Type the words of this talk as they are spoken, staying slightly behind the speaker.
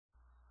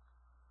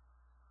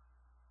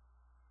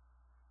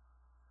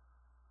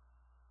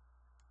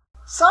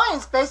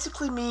Science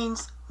basically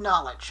means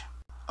knowledge.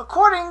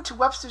 According to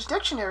Webster's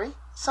dictionary,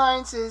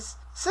 science is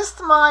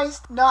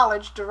systemized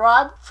knowledge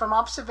derived from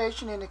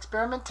observation and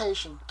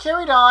experimentation,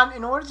 carried on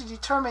in order to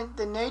determine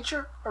the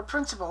nature or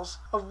principles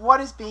of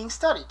what is being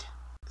studied.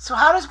 So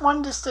how does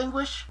one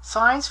distinguish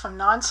science from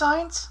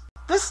non-science?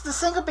 This is the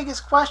single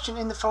biggest question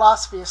in the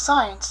philosophy of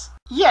science,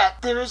 yet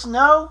there is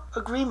no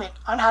agreement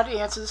on how to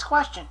answer this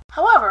question.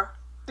 However,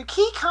 the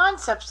key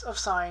concepts of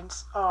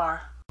science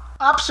are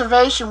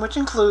observation, which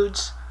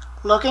includes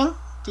looking,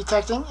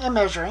 detecting, and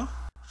measuring;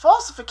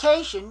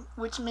 falsification,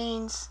 which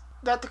means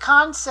that the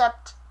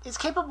concept is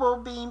capable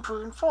of being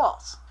proven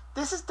false.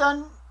 This is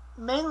done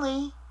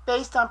mainly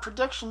based on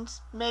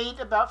predictions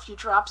made about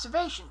future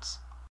observations;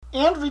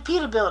 and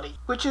repeatability,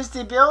 which is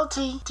the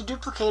ability to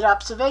duplicate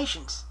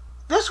observations.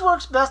 This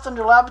works best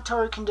under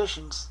laboratory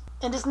conditions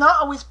and is not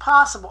always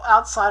possible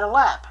outside a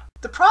lab.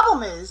 The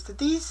problem is that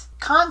these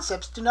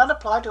concepts do not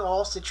apply to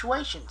all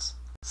situations.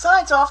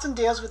 Science often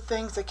deals with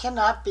things that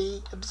cannot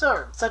be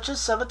observed, such as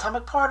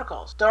subatomic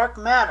particles, dark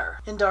matter,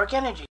 and dark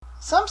energy.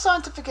 Some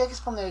scientific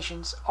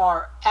explanations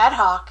are ad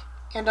hoc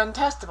and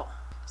untestable,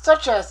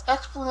 such as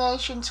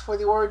explanations for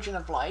the origin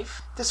of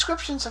life,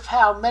 descriptions of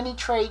how many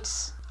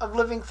traits of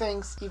living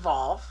things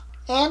evolve,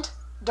 and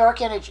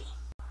dark energy.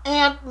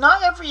 And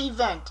not every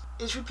event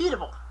is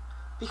repeatable,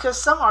 because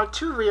some are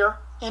too rare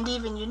and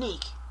even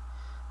unique.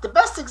 The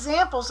best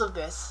examples of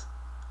this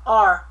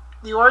are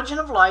the origin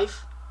of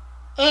life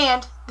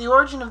and the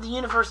origin of the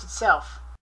universe itself.